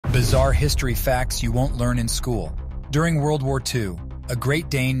Bizarre history facts you won't learn in school. During World War II, a Great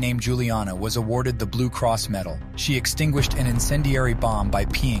Dane named Juliana was awarded the Blue Cross Medal. She extinguished an incendiary bomb by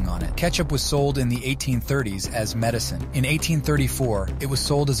peeing on it. Ketchup was sold in the 1830s as medicine. In 1834, it was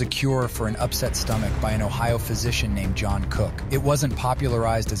sold as a cure for an upset stomach by an Ohio physician named John Cook. It wasn't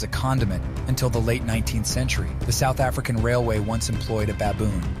popularized as a condiment until the late 19th century. The South African Railway once employed a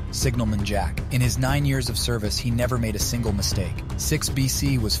baboon, Signalman Jack. In his 9 years of service, he never made a single mistake. 6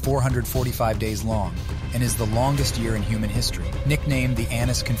 BC was 445 days long and is the longest year in human history. Nicknamed the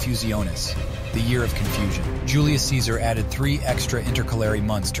Annus Confusionis, the year of confusion, Julius Caesar added 3 extra intercalary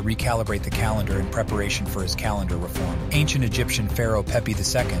months to recalibrate the calendar in preparation for his calendar reform. Ancient Egyptian pharaoh Pepi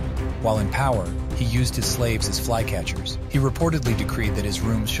II, while in power, he used his slaves as flycatchers. He reportedly decreed that his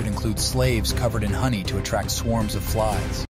rooms should include slaves covered in honey to attract swarms of flies.